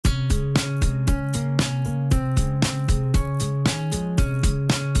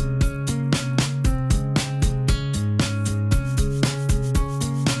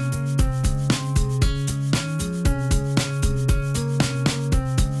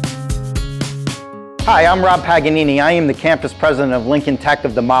Hi, I'm Rob Paganini. I am the campus president of Lincoln Tech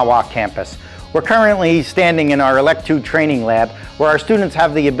of the Mahwah campus. We're currently standing in our Electude training lab where our students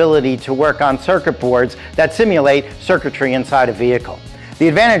have the ability to work on circuit boards that simulate circuitry inside a vehicle. The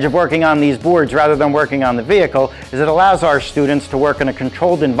advantage of working on these boards rather than working on the vehicle is it allows our students to work in a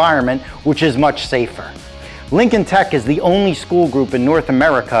controlled environment, which is much safer. Lincoln Tech is the only school group in North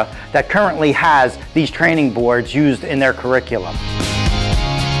America that currently has these training boards used in their curriculum.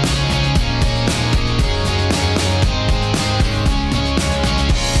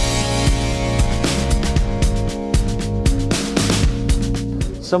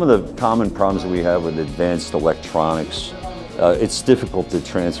 Some of the common problems that we have with advanced electronics, it's difficult to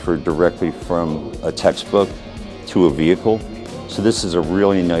transfer directly from a textbook to a vehicle. So this is a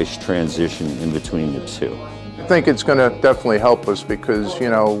really nice transition in between the two. I think it's going to definitely help us because,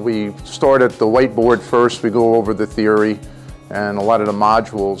 we start at the whiteboard first, we go over the theory, and a lot of the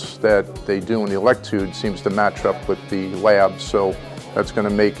modules that they do in the Electude seems to match up with the lab. So that's going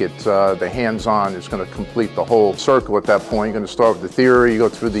to make it, the hands-on is going to complete the whole circle at that point. You're going to start with the theory, you go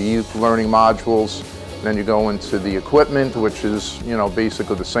through the youth learning modules, then you go into the equipment, which is,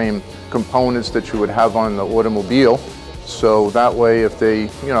 basically the same components that you would have on the automobile. So that way, if they,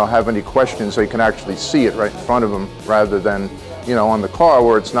 have any questions, they can actually see it right in front of them rather than, on the car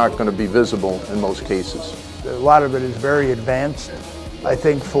where it's not going to be visible in most cases. A lot of it is very advanced. I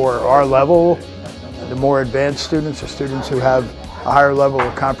think for our level, the more advanced students, or students who have a higher level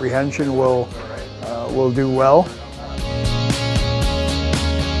of comprehension will do well.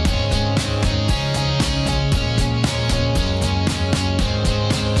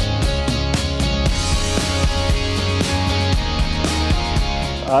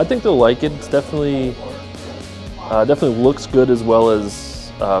 I think they'll like it. It's definitely looks good as well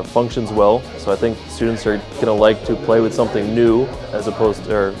as functions well. So I think students are going to like to play with something new as opposed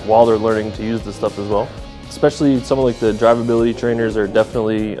to, or while they're learning to use this stuff as well. Especially some of the drivability trainers are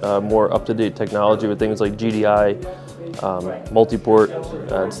definitely more up-to-date technology with things like GDI, multi-port.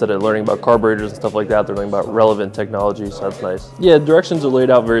 Instead of learning about carburetors and stuff like that, they're learning about relevant technology, so that's nice. Yeah, directions are laid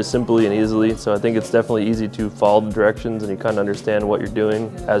out very simply and easily, so I think it's definitely easy to follow the directions and you kind of understand what you're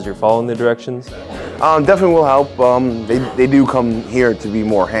doing as you're following the directions. Definitely will help. They do come here to be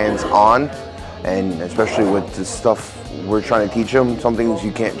more hands-on, and especially with the stuff we're trying to teach them, some things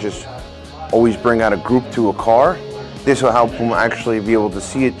you can't just always bring out a group to a car. This will help them actually be able to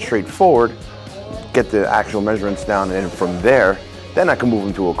see it straightforward, get the actual measurements down, and then from there, then I can move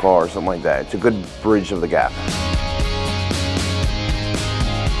them to a car or something like that. It's a good bridge of the gap.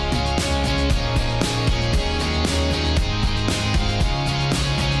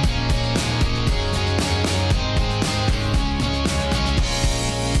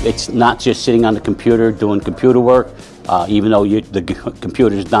 It's not just sitting on the computer doing computer work, even though the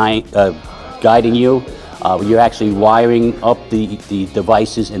computer's guiding you. You're actually wiring up the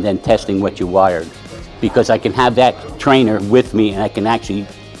devices and then testing what you wired. Because I can have that trainer with me and I can actually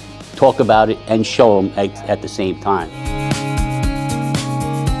talk about it and show them at the same time.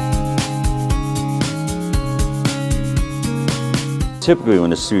 Typically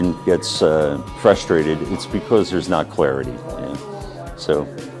when a student gets frustrated, it's because there's not clarity. So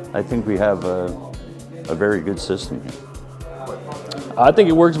I think we have a very good system here. I think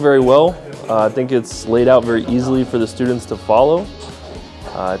it works very well. I think it's laid out very easily for the students to follow.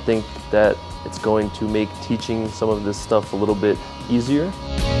 I think that it's going to make teaching some of this stuff a little bit easier.